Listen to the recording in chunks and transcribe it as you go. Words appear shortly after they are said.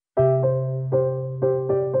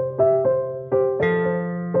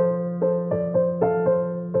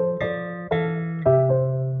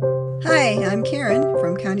Karen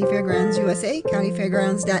from County Fairgrounds USA,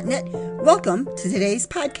 countyfairgrounds.net. Welcome to today's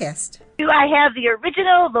podcast. Do I have the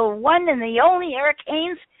original, the one and the only Eric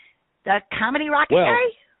Haynes, the comedy rock guy?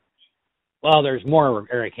 Well, there's more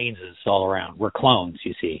Eric Hayneses all around. We're clones,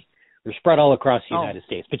 you see. We're spread all across the United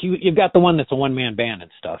States. But you've got the one that's a one-man band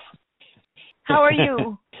and stuff. How are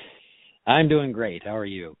you? I'm doing great. How are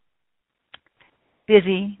you?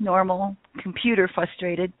 Busy, normal, computer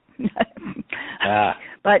frustrated.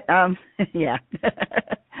 But, yeah.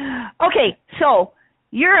 Okay, so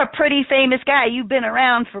you're a pretty famous guy. You've been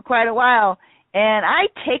around for quite a while. And I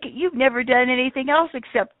take it you've never done anything else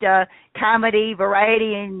except comedy,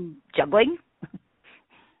 variety, and juggling?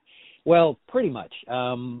 Well, pretty much.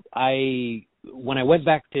 When I went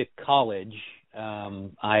back to college,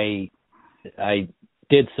 I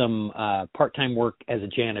did some part-time work as a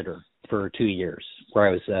janitor for 2 years, where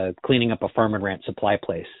I was cleaning up a farm and ranch supply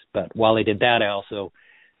place. But while I did that, I also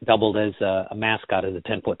doubled as a mascot, as a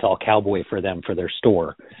 10-foot-tall cowboy for them for their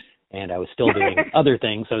store. And I was still doing other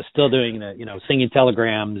things. I was still doing singing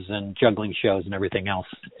telegrams and juggling shows and everything else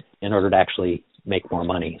in order to actually make more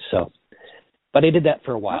money. So, but I did that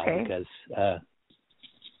for a while because,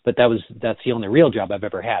 but that's the only real job I've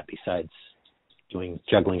ever had besides doing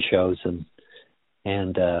juggling shows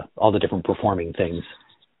and all the different performing things.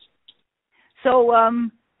 So,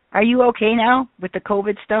 are you okay now with the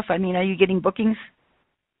COVID stuff? I mean, are you getting bookings?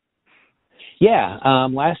 Yeah,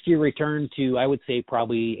 last year returned to, I would say,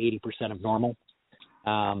 probably 80% of normal.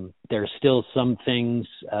 There's still some things,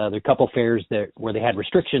 there are a couple fairs where they had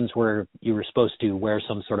restrictions where you were supposed to wear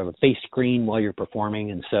some sort of a face screen while you're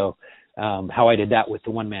performing. And so how I did that with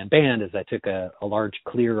the one-man band is I took a large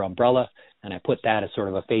clear umbrella and I put that as sort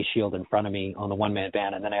of a face shield in front of me on the one-man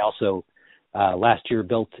band. And then I also last year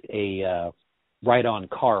built a ride-on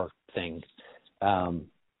car thing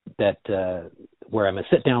where I'm a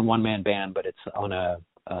sit-down one-man band, but it's on a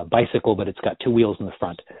bicycle, but it's got two wheels in the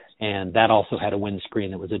front. And that also had a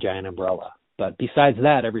windscreen that was a giant umbrella. But besides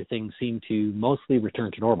that, everything seemed to mostly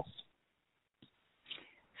return to normal.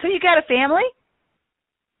 So you got a family?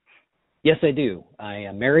 Yes, I do. I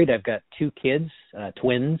am married. I've got two kids,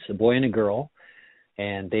 twins, a boy and a girl,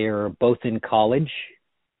 and they are both in college.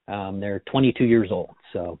 They're 22 years old.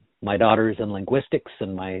 So my daughter is in linguistics,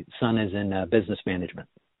 and my son is in business management.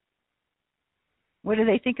 What do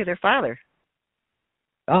they think of their father?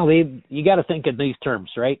 Oh, you got to think in these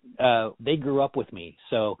terms, right? They grew up with me,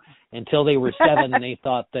 so until they were 7, they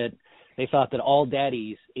thought that all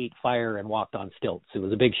daddies ate fire and walked on stilts. It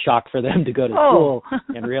was a big shock for them to go to school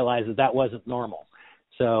and realize that wasn't normal.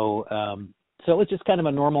 So it was just kind of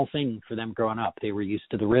a normal thing for them growing up. They were used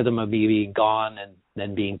to the rhythm of me being gone and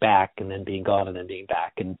then being back and then being gone and then being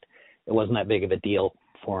back, and it wasn't that big of a deal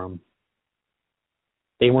for them.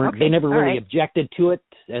 They never really objected to it,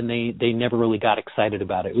 and they never really got excited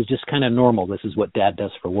about it. It was just kind of normal. This is what Dad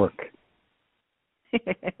does for work.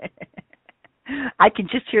 I can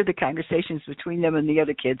just hear the conversations between them and the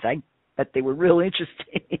other kids. I bet they were real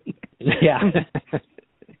interesting. Yeah,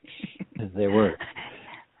 they were.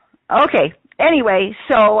 Okay. Anyway,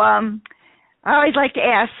 so I always like to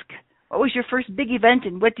ask, what was your first big event,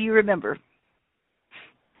 and what do you remember?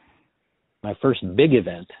 My first big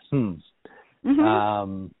event? Mm-hmm.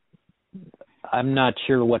 I'm not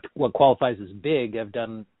sure what qualifies as big.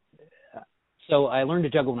 So I learned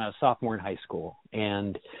to juggle when I was a sophomore in high school,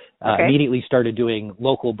 and immediately started doing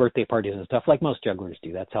local birthday parties and stuff like most jugglers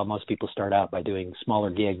do. That's how most people start out, by doing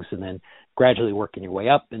smaller gigs and then gradually working your way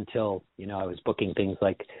up until, I was booking things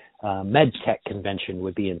like MedTech convention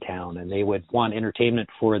would be in town, and they would want entertainment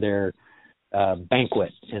for their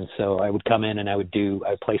banquet. And so I would come in and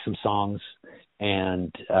I'd play some songs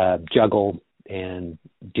and juggle and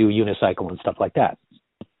do unicycle and stuff like that.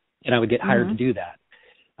 And I would get hired to do that.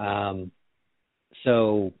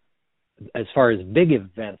 So as far as big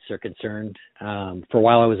events are concerned, for a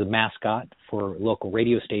while I was a mascot for a local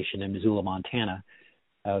radio station in Missoula, Montana.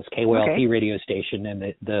 It was KYLP radio station,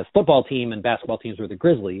 and the football team and basketball teams were the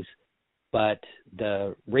Grizzlies, but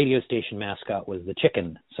the radio station mascot was the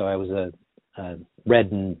chicken. So I was a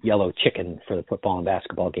red and yellow chicken for the football and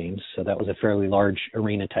basketball games. So that was a fairly large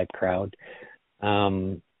arena type crowd.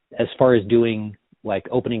 As far as doing like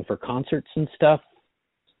opening for concerts and stuff,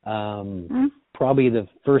 probably the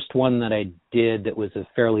first one that I did that was a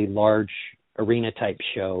fairly large arena type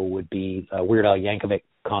show would be a Weird Al Yankovic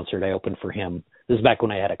concert. I opened for him. This is back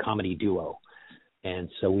when I had a comedy duo. And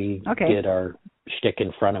so we did our shtick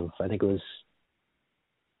in front of, I think it was,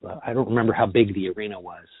 I don't remember how big the arena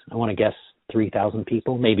was. I want to guess 3,000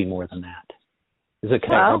 people, maybe more than that. It was a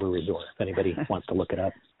Cadet Harbor Resort, if anybody wants to look it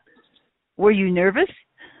up. Were you nervous?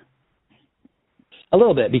 A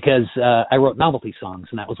little bit, because I wrote novelty songs,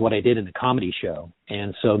 and that was what I did in the comedy show.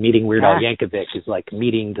 And so meeting Weird Al Yankovic is like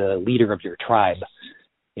meeting the leader of your tribe,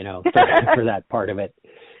 you know, for that part of it.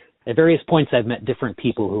 At various points, I've met different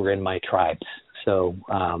people who are in my tribes. So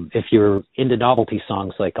if you're into novelty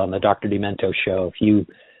songs, like on the Dr. Demento show, if you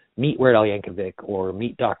meet Weird Al Yankovic or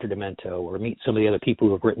meet Dr. Demento or meet some of the other people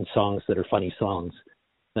who have written songs that are funny songs,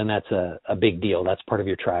 then that's a big deal. That's part of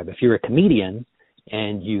your tribe. If you're a comedian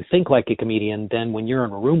and you think like a comedian, then when you're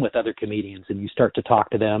in a room with other comedians and you start to talk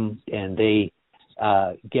to them and they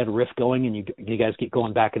get a riff going and you guys get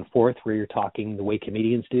going back and forth where you're talking the way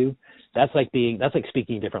comedians do, that's like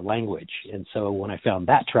speaking a different language. And so when I found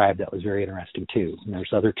that tribe, that was very interesting too. And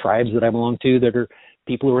there's other tribes that I belong to that are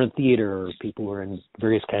people who are in theater or people who are in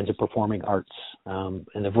various kinds of performing arts. And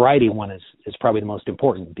the variety one is probably the most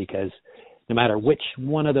important, because no matter which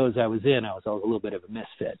one of those I was in, I was always a little bit of a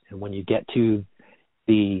misfit. And when you get to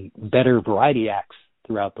the better variety acts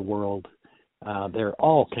throughout the world, they're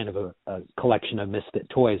all kind of a collection of misfit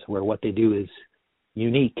toys, where what they do is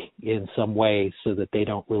unique in some way so that they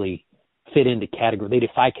don't really fit into category. They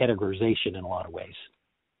defy categorization in a lot of ways.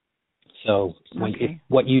 So if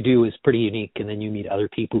what you do is pretty unique and then you meet other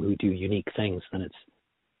people who do unique things, then it's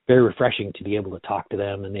very refreshing to be able to talk to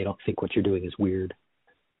them and they don't think what you're doing is weird.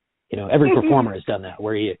 You know, every performer has done that,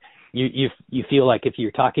 where you feel like if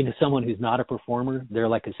you're talking to someone who's not a performer, they're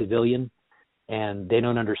like a civilian and they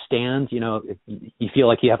don't understand. You know, you feel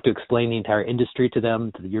like you have to explain the entire industry to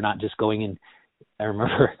them. You're not just going in. I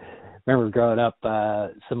remember growing up,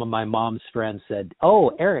 some of my mom's friends said,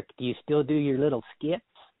 "Oh, Eric, do you still do your little skits?"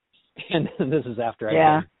 And this is after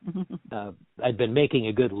I'd been making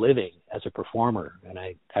a good living as a performer, and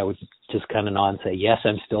I would just kind of nod and say, "Yes,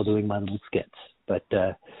 I'm still doing my little skits." But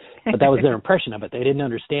that was their impression of it. They didn't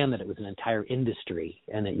understand that it was an entire industry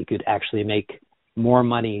and that you could actually make more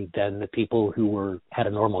money than the people who had a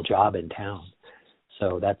normal job in town.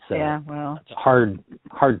 So that's a hard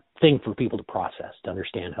thing for people to process, to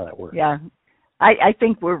understand how that works. Yeah, I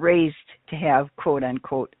think we're raised to have, quote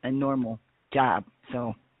unquote, a normal job.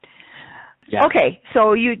 So yeah. Okay,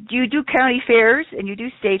 so you do county fairs and you do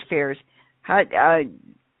state fairs. How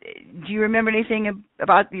do you remember anything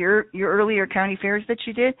about your earlier county fairs that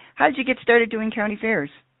you did? How did you get started doing county fairs?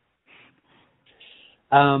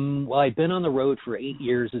 Well, I'd been on the road for 8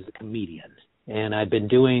 years as a comedian, and I'd been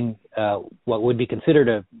doing what would be considered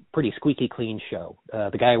a pretty squeaky clean show.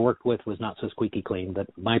 The guy I worked with was not so squeaky clean, but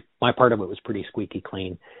my part of it was pretty squeaky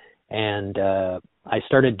clean. And I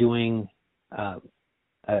started doing,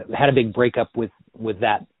 had a big breakup with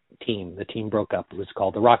that team. The team broke up. It was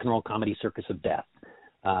called the Rock and Roll Comedy Circus of Death.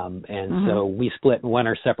 And so we split and went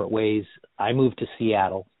our separate ways. I moved to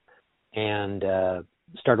Seattle and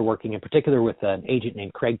started working in particular with an agent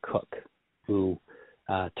named Craig Cook, who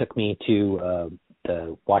took me to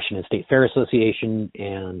the Washington State Fair Association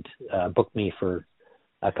and booked me for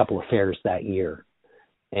a couple of fairs that year.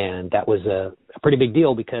 And that was a pretty big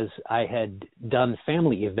deal because I had done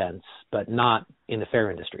family events, but not in the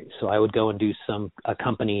fair industry. So I would go and do a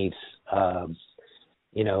company's,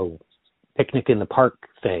 picnic in the park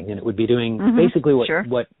thing, and it would be doing basically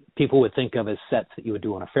what people would think of as sets that you would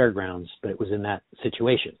do on a fairgrounds, but it was in that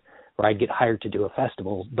situation where I'd get hired to do a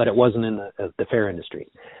festival, but it wasn't in the fair industry.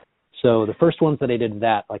 So the first ones that I did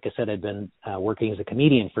that, like I said, I'd been working as a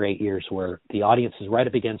comedian for 8 years, where the audience is right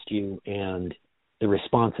up against you and the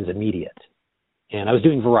response is immediate. And I was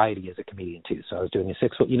doing variety as a comedian too. So I was doing a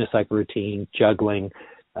 6-foot unicycle routine, juggling,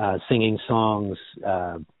 singing songs,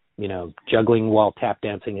 juggling while tap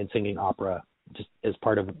dancing and singing opera, just as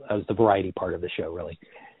the variety part of the show, really.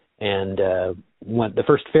 And the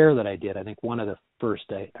first fair that I did, I think one of the first,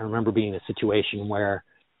 I remember being in a situation where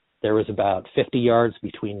there was about 50 yards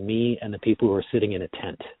between me and the people who were sitting in a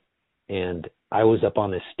tent. And I was up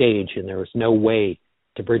on this stage, and there was no way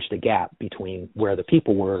to bridge the gap between where the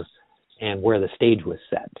people were and where the stage was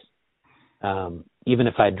set. Even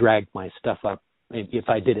if I dragged my stuff up, if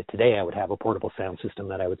I did it today, I would have a portable sound system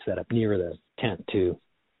that I would set up near the tent to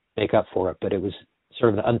make up for it. But it was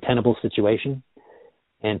sort of an untenable situation.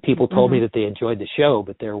 And people told me that they enjoyed the show,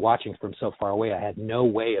 but they were watching from so far away. I had no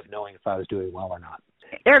way of knowing if I was doing well or not.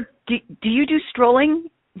 Eric, do you do strolling?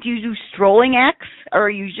 Do you do strolling acts, or are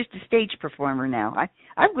you just a stage performer now?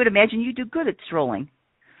 I would imagine you do good at strolling.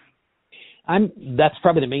 That's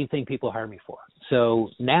probably the main thing people hire me for. So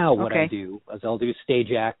now what I do is I'll do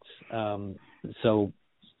stage acts, and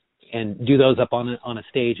do those up on a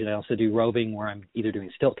stage, and I also do roving, where I'm either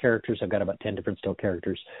doing stilt characters. I've got about 10 different stilt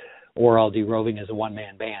characters, or I'll do roving as a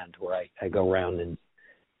one-man band, where I go around and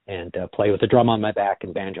play with a drum on my back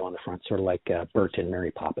and banjo on the front, sort of like Bert and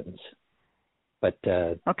Mary Poppins. But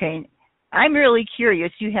I'm really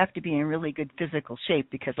curious. You have to be in really good physical shape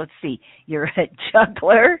because let's see, you're a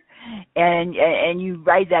juggler, and you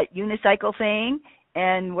ride that unicycle thing.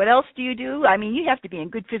 And what else do you do? I mean, you have to be in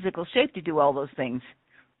good physical shape to do all those things.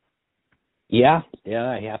 Yeah.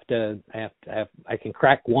 I can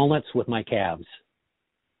crack walnuts with my calves.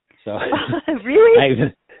 So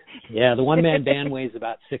really? The one-man band weighs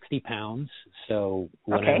about 60 pounds. So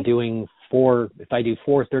when Okay. I'm doing if I do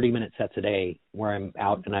 4 30-minute sets a day where I'm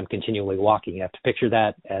out and I'm continually walking, you have to picture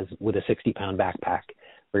that as with a 60-pound backpack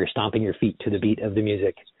where you're stomping your feet to the beat of the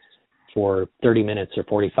music for 30 minutes or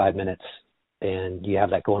 45 minutes. And you have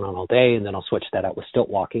that going on all day. And then I'll switch that out with stilt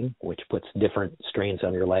walking, which puts different strains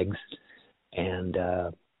on your legs. And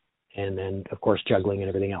then, of course, juggling and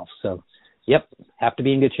everything else. So, yep, have to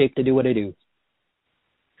be in good shape to do what I do.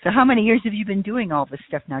 So how many years have you been doing all this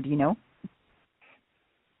stuff now? Do you know?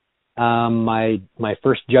 My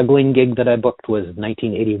first juggling gig that I booked was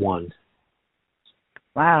 1981.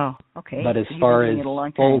 Wow. Okay. But as so far as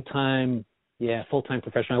full-time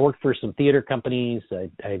professional, I worked for some theater companies. I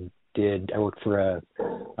worked for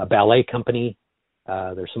a ballet company.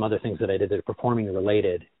 There's some other things that I did that are performing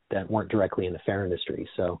related that weren't directly in the fair industry.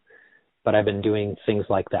 So, but I've been doing things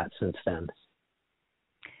like that since then.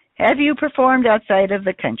 Have you performed outside of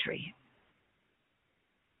the country?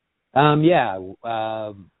 I've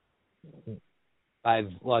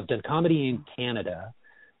done comedy in Canada.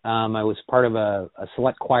 I was part of a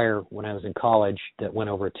select choir when I was in college that went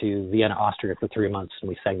over to Vienna, Austria for 3 months, and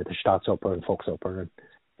we sang at the Staatsoper and Volksoper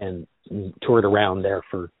and toured around there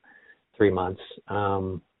for 3 months.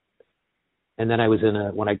 And then I was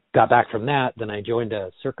when I got back from that, then I joined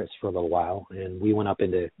a circus for a little while, and we went up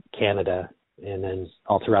into Canada and then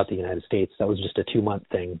all throughout the United States. That was just a 2-month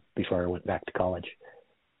thing before I went back to college.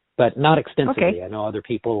 But not extensively. Okay. I know other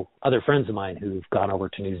friends of mine who've gone over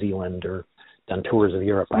to New Zealand or done tours of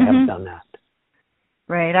Europe. I haven't done that.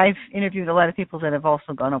 Right. I've interviewed a lot of people that have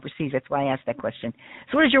also gone overseas. That's why I asked that question.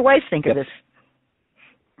 So what does your wife think of this?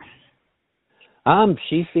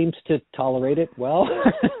 She seems to tolerate it well.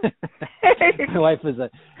 My wife is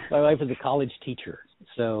a college teacher,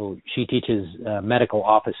 so she teaches medical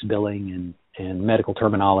office billing and medical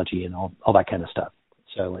terminology and all that kind of stuff.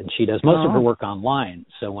 So, and she does most of her work online.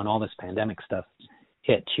 So when all this pandemic stuff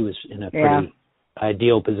hit, she was in a pretty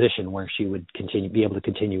ideal position where she would be able to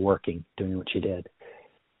continue working, doing what she did.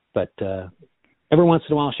 But every once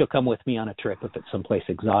in a while, she'll come with me on a trip if it's someplace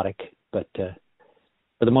exotic. But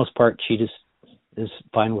for the most part, she just is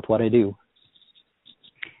fine with what I do.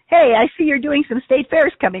 Hey, I see you're doing some state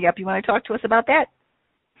fairs coming up. You want to talk to us about that?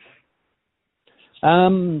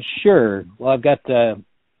 Sure. Well,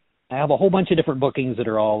 I have a whole bunch of different bookings that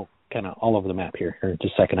are all kind of all over the map here. In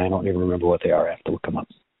just a second, I don't even remember what they are. I have to look them up.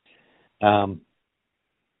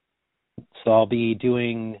 So I'll be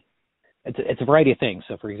doing, it's a variety of things.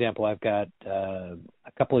 So, for example, I've got a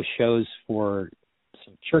couple of shows for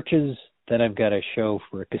some churches. Then I've got a show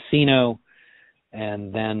for a casino.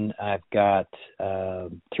 And then I've got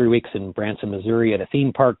 3 weeks in Branson, Missouri at a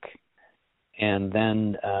theme park. And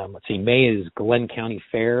then, May is Glenn County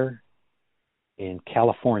Fair in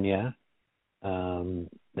California.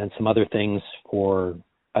 Then some other things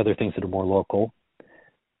that are more local.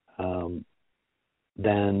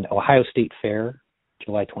 Then Ohio State Fair,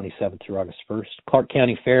 July 27th through August 1st. Clark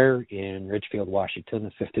County Fair in Ridgefield, Washington,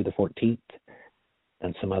 the 5th through the 14th.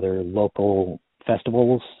 And some other local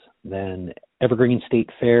festivals. Then Evergreen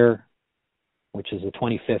State Fair, which is the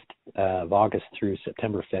 25th of August through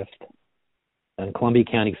September 5th. And Columbia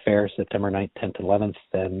County Fair, September 9th, 10th, and 11th.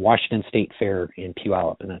 And Washington State Fair in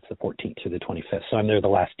Puyallup, and that's the 14th through the 25th. So I'm there the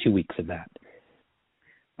last 2 weeks of that.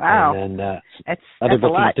 Wow. And then that's other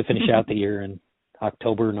bookings a lot. to finish out the year in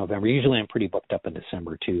October, November. Usually I'm pretty booked up in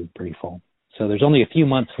December, too, pretty full. So there's only a few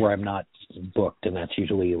months where I'm not booked, and that's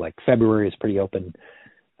usually like February is pretty open.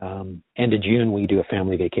 End of June, we do a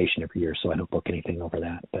family vacation every year, so I don't book anything over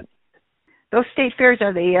that. But those state fairs,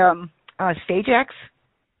 are they stage acts?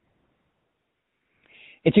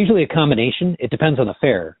 It's usually a combination. It depends on the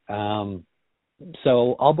fair.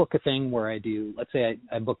 So I'll book a thing where I do, let's say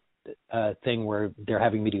I book a thing where they're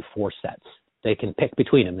having me do 4 sets. They can pick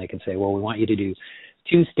between them. They can say, well, we want you to do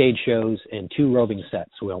 2 stage shows and 2 roving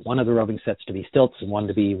sets. We want one of the roving sets to be stilts and one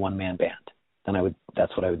to be one-man band. Then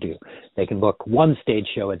that's what I would do. They can book 1 stage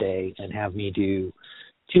show a day and have me do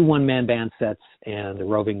 2 one-man band sets and the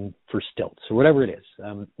roving for stilts or whatever it is.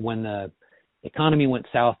 When the economy went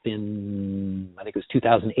south in, I think it was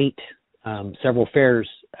 2008, several fairs,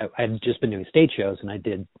 I had just been doing stage shows and I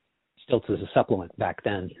did stilts as a supplement back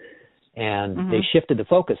then. And they shifted the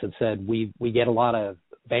focus and said, we get a lot of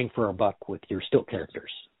bang for our buck with your stilt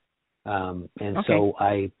characters. And so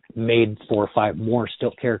I made 4 or 5 more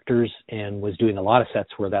stilt characters and was doing a lot of sets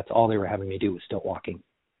where that's all they were having me do was stilt walking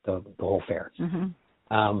the whole fair.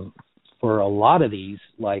 For a lot of these,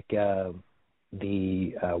 like the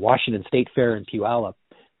Washington State Fair in Puyallup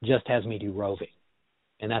just has me do roving.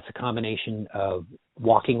 And that's a combination of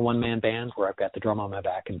walking one-man band where I've got the drum on my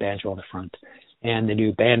back and banjo on the front, and the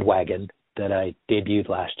new bandwagon that I debuted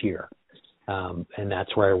last year. And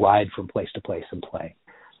that's where I ride from place to place and play.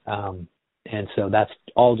 And so that's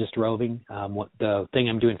all just roving. The thing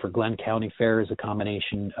I'm doing for Glenn County Fair is a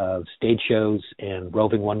combination of stage shows and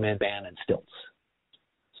roving one-man band and stilts.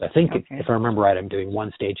 So I think if I remember right, I'm doing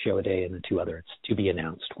 1 stage show a day and the 2 other. It's to be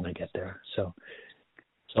announced when I get there. So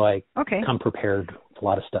I come prepared with a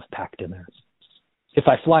lot of stuff packed in there. If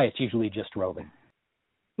I fly, it's usually just roving.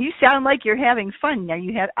 You sound like you're having fun. Now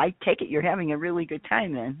I take it you're having a really good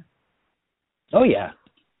time then. Oh, yeah.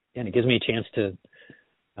 And it gives me a chance to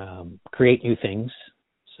create new things.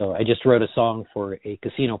 So I just wrote a song for a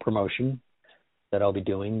casino promotion that I'll be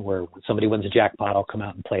doing where when somebody wins a jackpot, I'll come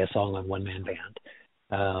out and play a song on one-man band.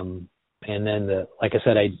 And then, like I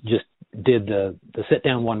said, I just did the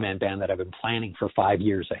sit-down one-man band that I've been planning for 5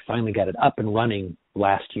 years. I finally got it up and running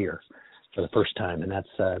last year for the first time, and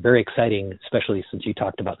that's very exciting, especially since you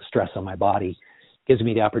talked about the stress on my body. It gives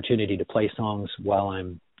me the opportunity to play songs while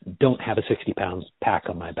don't have a 60-pound pack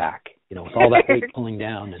on my back, with all that weight pulling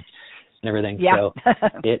down and everything. Yeah. So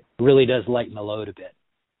it really does lighten the load a bit.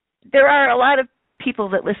 There are a lot of people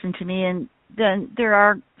that listen to me, and then there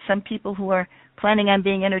are some people who are planning on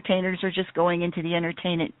being entertainers or just going into the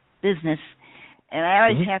entertainment business. And I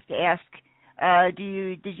always have to ask,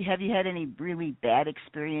 have you had any really bad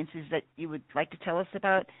experiences that you would like to tell us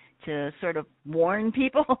about to sort of warn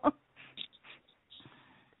people?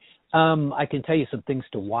 I can tell you some things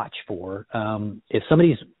to watch for. If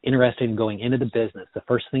somebody's interested in going into the business, the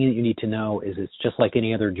first thing that you need to know is it's just like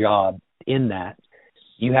any other job in that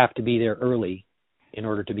you have to be there early in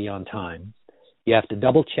order to be on time. You have to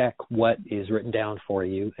double check what is written down for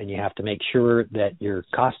you, and you have to make sure that your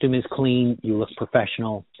costume is clean, you look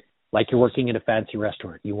professional, like you're working at a fancy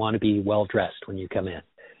restaurant. You want to be well dressed when you come in.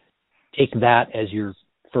 Take that as your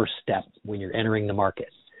first step when you're entering the market.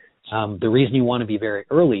 The reason you want to be very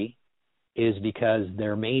early is because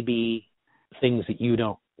there may be things that you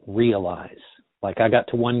don't realize. Like I got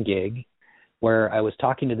to one gig where I was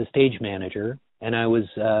talking to the stage manager, and I was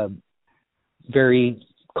very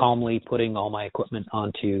calmly putting all my equipment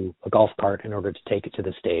onto a golf cart in order to take it to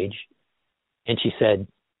the stage. And she said,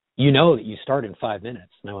 "You know that you start in 5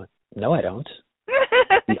 minutes." And I went, "No, I don't."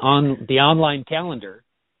 The online calendar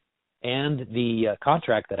and the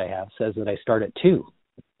contract that I have says that I start at 2.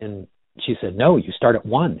 And she said, "No, you start at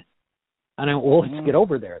 1. And I went, "Well, let's get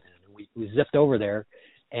over there then." And we zipped over there,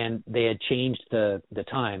 and they had changed the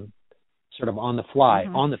time sort of on the fly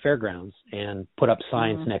on the fairgrounds and put up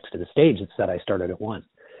signs next to the stage that said I started at 1.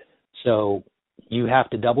 So you have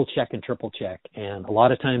to double check and triple check. And a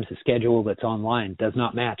lot of times the schedule that's online does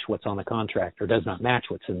not match what's on the contract or does not match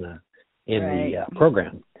what's in the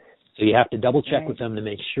program. So you have to double check with them to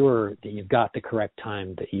make sure that you've got the correct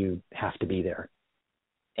time that you have to be there.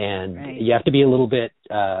 And you have to be a little bit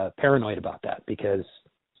paranoid about that, because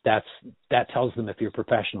that tells them if you're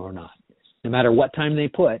professional or not. No matter what time they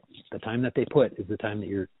put, the time that they put is the time that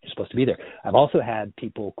you're supposed to be there. I've also had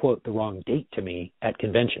people quote the wrong date to me at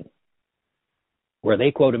convention, where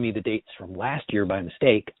they quoted me the dates from last year by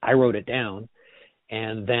mistake. I wrote it down,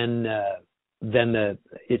 and then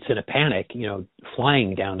it's in a panic,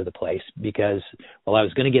 flying down to the place because, I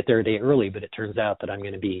was going to get there a day early, but it turns out that I'm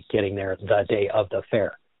going to be getting there the day of the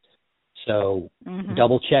fair. So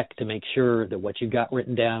double check to make sure that what you've got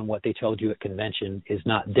written down, what they told you at convention, is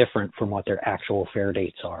not different from what their actual fair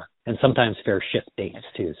dates are. And sometimes fair shift dates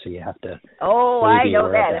too, so you have to. Oh, really I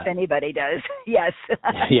know that if anybody does. Yes,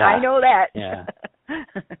 yeah. I know that. Yeah.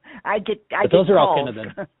 I get those are all calls. kind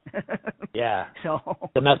of the So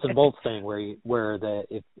the nuts and bolts thing where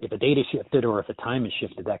if a date is shifted or if a time is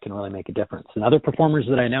shifted, that can really make a difference. And other performers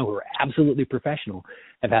that I know who are absolutely professional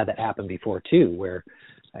have had that happen before too, where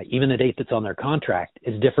even the date that's on their contract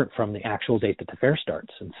is different from the actual date that the fair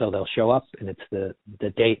starts. And so they'll show up and it's the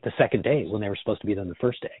date, the second day, when they were supposed to be there the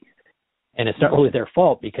first day. And it's not really their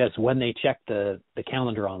fault, because when they checked the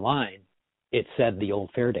calendar online, it said the old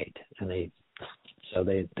fair date, and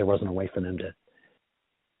there wasn't a way for them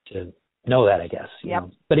to know that, I guess. You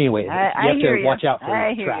know? But anyway, you have to watch out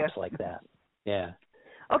for traps like that. Yeah.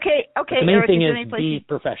 Okay. But the main Eric, thing is be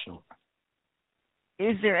professional.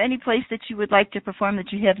 Is there any place that you would like to perform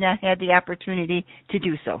that you have not had the opportunity to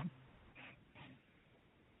do so?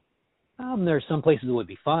 There are some places that would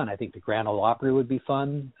be fun. I think the Grand Ole Opry would be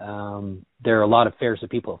fun. There are a lot of fairs that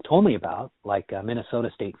people have told me about, like Minnesota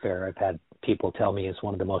State Fair. I've had people tell me is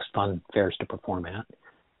one of the most fun fairs to perform at.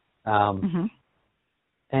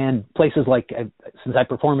 And places like, since I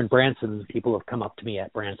perform in Branson, people have come up to me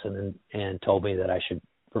at Branson and told me that I should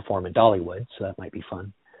perform in Dollywood, so that might be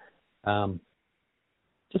fun.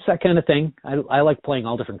 Just that kind of thing. I like playing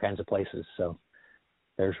all different kinds of places, so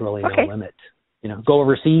there's really no limit. Go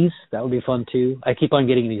overseas, that would be fun too. I keep on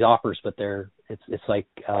getting these offers, but it's like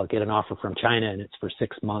I'll get an offer from China and it's for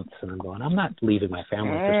 6 months, and I'm going, I'm not leaving my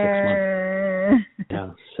family for 6 months.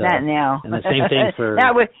 So, not now. And the same thing for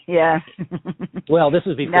that would, yeah. Well, this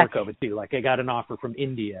was before COVID too. Like I got an offer from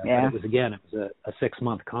India, but it was a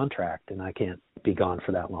 6-month contract, and I can't be gone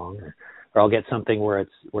for that long. Or I'll get something where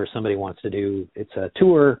somebody wants to do, it's a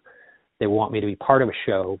tour. They want me to be part of a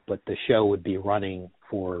show, but the show would be running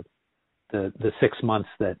for the 6 months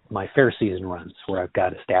that my fair season runs, where I've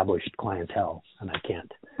got established clientele, and I can't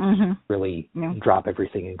really drop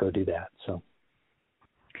everything and go do that. So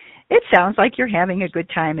it sounds like you're having a good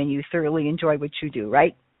time and you thoroughly enjoy what you do,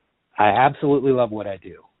 right? I absolutely love what I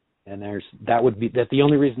do, and that's the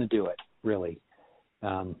only reason to do it, really.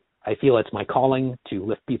 I feel it's my calling to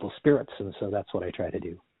lift people's spirits, and so that's what I try to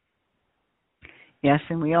do. Yes,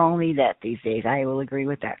 and we all need that these days. I will agree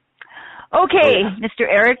with that. Okay, Mr.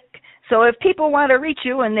 Eric. So if people want to reach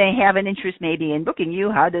you and they have an interest maybe in booking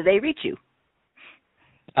you, how do they reach you?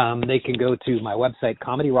 They can go to my website,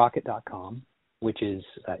 comedyrocket.com, which is,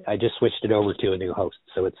 I just switched it over to a new host.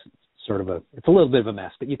 So it's it's a little bit of a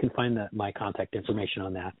mess, but you can find my contact information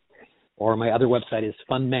on that. Or my other website is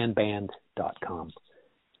funmanband.com.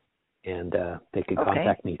 And they can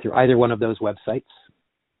contact me through either one of those websites.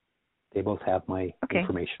 They both have my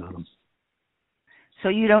information on them. So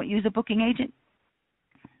you don't use a booking agent?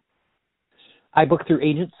 I book through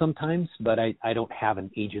agents sometimes, but I don't have an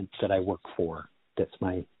agent that I work for. That's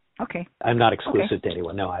my... Okay. I'm not exclusive to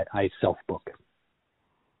anyone. No, I self-book.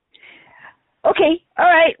 Okay. All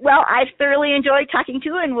right. Well, I've thoroughly enjoyed talking to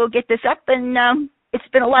you, and we'll get this up, and it's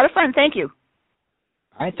been a lot of fun. Thank you.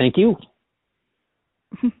 All right. Thank you.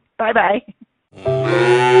 Bye-bye.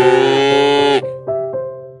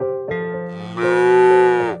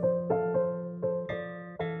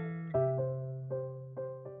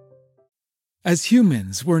 As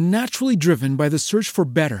humans, we're naturally driven by the search for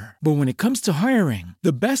better. But when it comes to hiring,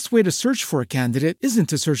 the best way to search for a candidate isn't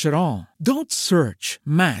to search at all. Don't search,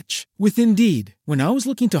 match with Indeed. When I was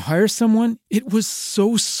looking to hire someone, it was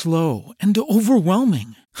so slow and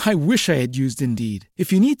overwhelming. I wish I had used Indeed.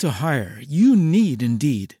 If you need to hire, you need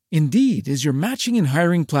Indeed. Indeed is your matching and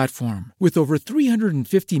hiring platform with over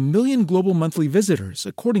 350 million global monthly visitors,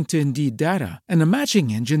 according to Indeed data, and a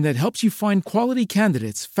matching engine that helps you find quality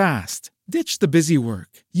candidates fast. Ditch the busy work.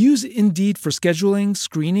 Use Indeed for scheduling,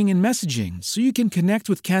 screening, and messaging so you can connect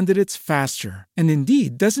with candidates faster. And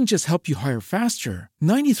Indeed doesn't just help you hire faster.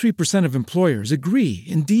 93% of employers agree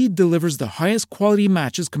Indeed delivers the highest quality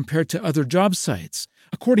matches compared to other job sites,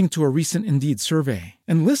 according to a recent Indeed survey.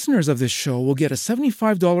 And listeners of this show will get a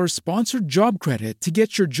 $75 sponsored job credit to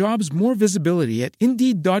get your jobs more visibility at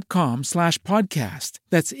Indeed.com/podcast.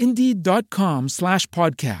 That's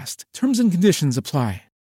Indeed.com/podcast. Terms and conditions apply.